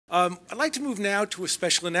I'd like to move now to a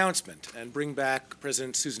special announcement and bring back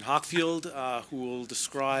President Susan Hockfield, who will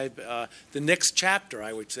describe the next chapter,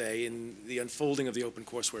 I would say, in the unfolding of the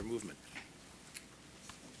OpenCourseWare movement.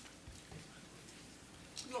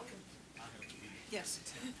 You're welcome. Yes.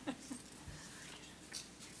 I'll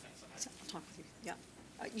talk with you. Yeah.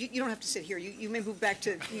 You don't have to sit here. You may move back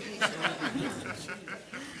to.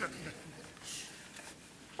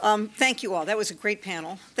 Thank you all. That was a great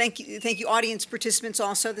panel. Thank you, audience participants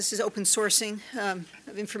also. This is open sourcing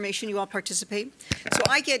of information. You all participate. So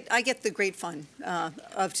I get the great fun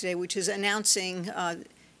of today, which is announcing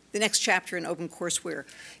the next chapter in OpenCourseWare.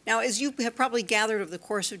 Now, as you have probably gathered over the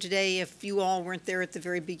course of today, if you all weren't there at the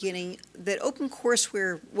very beginning, that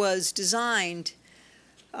OpenCourseWare was designed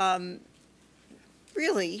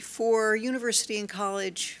really for university and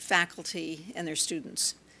college faculty and their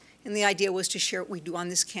students. And the idea was to share what we do on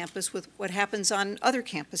this campus with what happens on other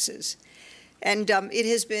campuses. And it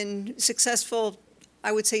has been successful,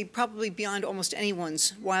 I would say, probably beyond almost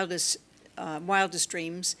anyone's wildest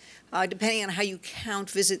dreams, depending on how you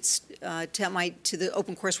count visits to the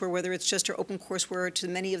OpenCourseWare, whether it's just our OpenCourseWare or to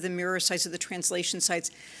many of the mirror sites of the translation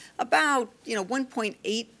sites. About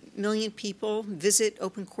 1.8 million people visit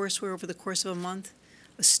OpenCourseWare over the course of a month.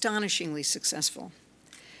 Astonishingly successful.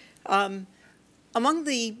 Among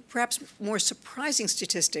the perhaps more surprising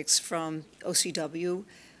statistics from OCW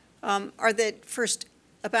are that, first,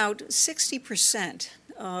 about 60%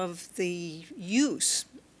 of the use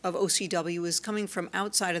of OCW is coming from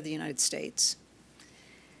outside of the United States.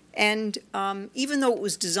 And even though it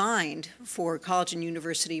was designed for college and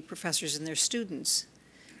university professors and their students,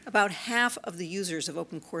 about half of the users of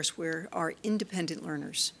OpenCourseWare are independent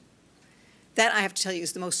learners. That, I have to tell you,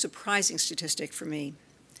 is the most surprising statistic for me.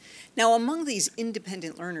 Now, among these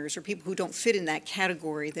independent learners, or people who don't fit in that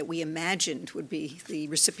category that we imagined would be the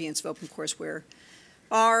recipients of OpenCourseWare,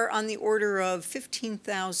 are on the order of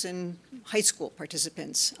 15,000 high school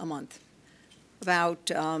participants a month,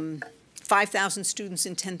 about 5,000 students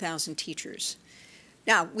and 10,000 teachers.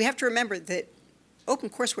 Now, we have to remember that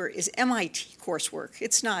OpenCourseWare is MIT coursework.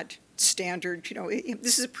 It's not standard,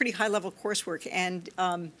 this is a pretty high-level coursework, and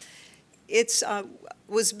it's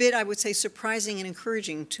was a bit, I would say, surprising and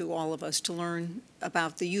encouraging to all of us to learn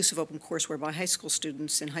about the use of OpenCourseWare by high school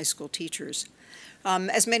students and high school teachers.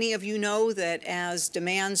 As many of you know, that as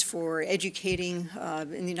demands for educating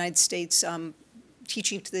in the United States,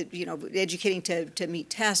 teaching to the, educating to meet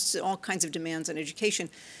tests, all kinds of demands on education,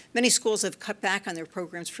 many schools have cut back on their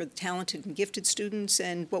programs for talented and gifted students,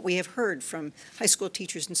 and what we have heard from high school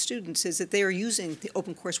teachers and students is that they are using the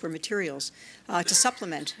OpenCourseWare materials to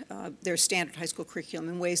supplement their standard high school curriculum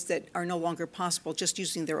in ways that are no longer possible just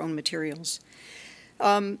using their own materials.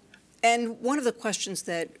 And one of the questions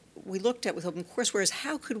that we looked at with OpenCourseWare is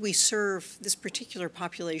how could we serve this particular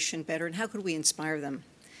population better, and how could we inspire them?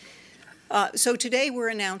 So today we're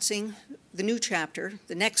announcing the new chapter,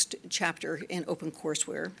 the next chapter in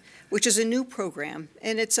OpenCourseWare, which is a new program.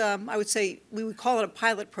 And it's, I would say, we would call it a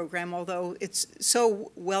pilot program, although it's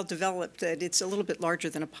so well developed that it's a little bit larger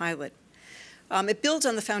than a pilot. It builds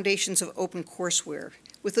on the foundations of OpenCourseWare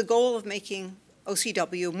with the goal of making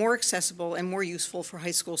OCW more accessible and more useful for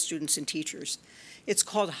high school students and teachers. It's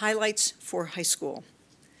called Highlights for High School.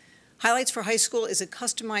 Highlights for High School is a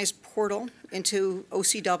customized portal into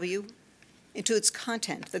OCW, into its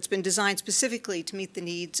content that's been designed specifically to meet the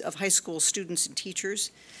needs of high school students and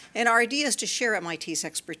teachers. And our idea is to share MIT's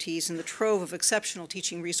expertise in the trove of exceptional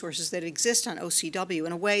teaching resources that exist on OCW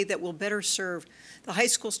in a way that will better serve the high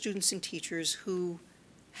school students and teachers who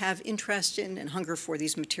have interest in and hunger for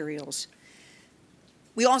these materials.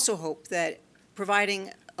 We also hope that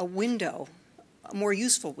providing a window, a more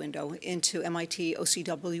useful window into MIT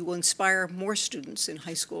OCW will inspire more students in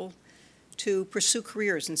high school to pursue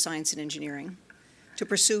careers in science and engineering, to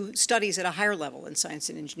pursue studies at a higher level in science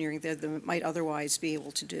and engineering than they might otherwise be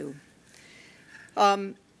able to do.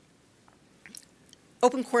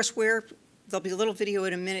 OpenCourseWare, there'll be a little video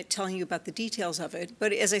in a minute telling you about the details of it,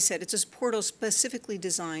 but as I said, it's a portal specifically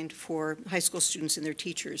designed for high school students and their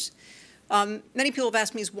teachers. Many people have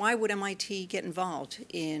asked me, why would MIT get involved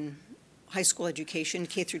in high school education,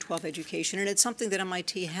 K through 12 education, and it's something that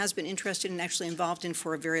MIT has been interested and actually involved in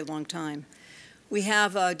for a very long time. We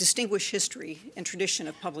have a distinguished history and tradition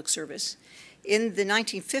of public service. In the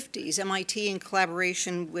 1950s, MIT, in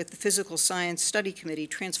collaboration with the Physical Science Study Committee,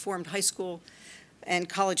 transformed high school and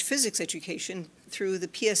college physics education through the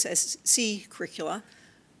PSSC curricula.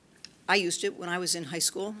 I used it when I was in high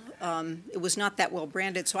school. It was not that well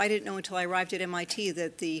branded, so I didn't know until I arrived at MIT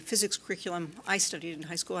that the physics curriculum I studied in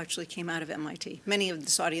high school actually came out of MIT. Many of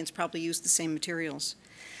this audience probably used the same materials.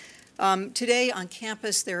 Today on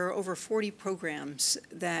campus, there are over 40 programs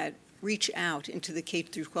that reach out into the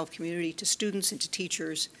K-12 community to students and to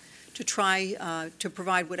teachers to try to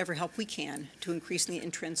provide whatever help we can to increase the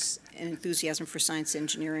interest and enthusiasm for science and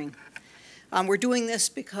engineering. We're doing this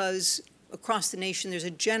because across the nation there's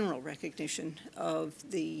a general recognition of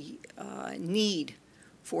the need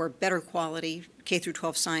for better quality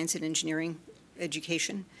K-12 science and engineering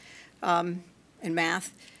education and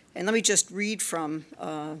math. And let me just read from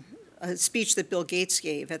a speech that Bill Gates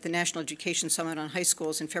gave at the National Education Summit on High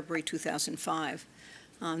Schools in February 2005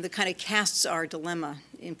 that kind of casts our dilemma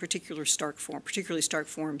in particularly stark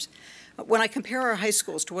forms. When I compare our high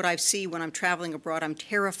schools to what I see when I'm traveling abroad, I'm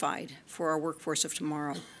terrified for our workforce of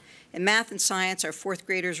tomorrow. In math and science, our fourth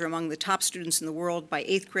graders are among the top students in the world. By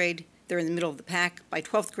eighth grade, they're in the middle of the pack. By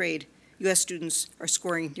 12th grade, U.S. students are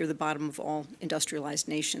scoring near the bottom of all industrialized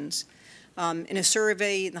nations. In a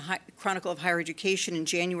survey in the Chronicle of Higher Education in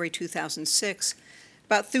January 2006,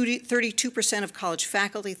 about 32% of college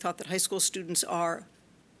faculty thought that high school students are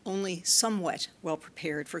only somewhat well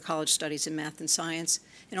prepared for college studies in math and science,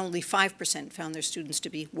 and only 5% found their students to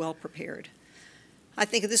be well prepared. I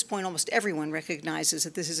think at this point almost everyone recognizes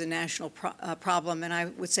that this is a national problem, and I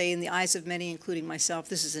would say in the eyes of many, including myself,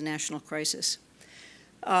 this is a national crisis.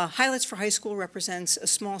 Highlights for High School represents a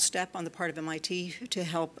small step on the part of MIT to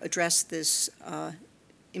help address this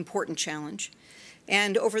important challenge.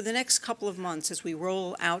 And over the next couple of months, as we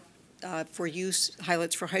roll out for use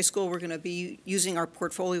Highlights for High School, we're going to be using our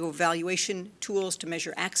portfolio evaluation tools to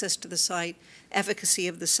measure access to the site, efficacy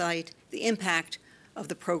of the site, the impact of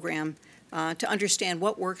the program, to understand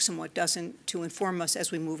what works and what doesn't, to inform us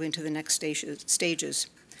as we move into the next stages.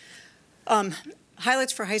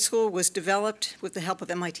 Highlights for High School was developed with the help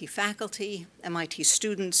of MIT faculty, MIT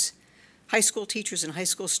students, high school teachers and high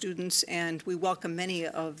school students, and we welcome many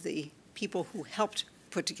of the people who helped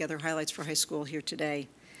put together Highlights for High School here today.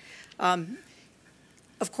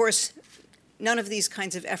 Of course, none of these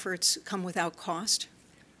kinds of efforts come without cost,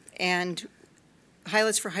 and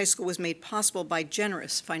Highlights for High School was made possible by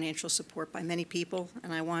generous financial support by many people,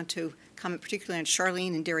 and I want to comment particularly on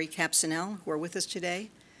Charlene and Derry Capsinell, who are with us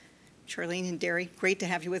today. Charlene and Derry, great to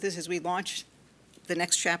have you with us as we launch the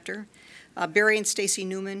next chapter. Barry and Stacy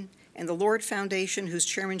Newman and the Lord Foundation, whose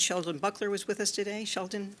chairman Sheldon Buckler was with us today.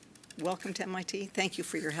 Sheldon, welcome to MIT. Thank you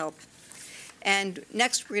for your help. And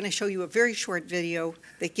next, we're going to show you a very short video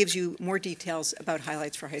that gives you more details about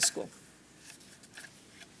Highlights for High School.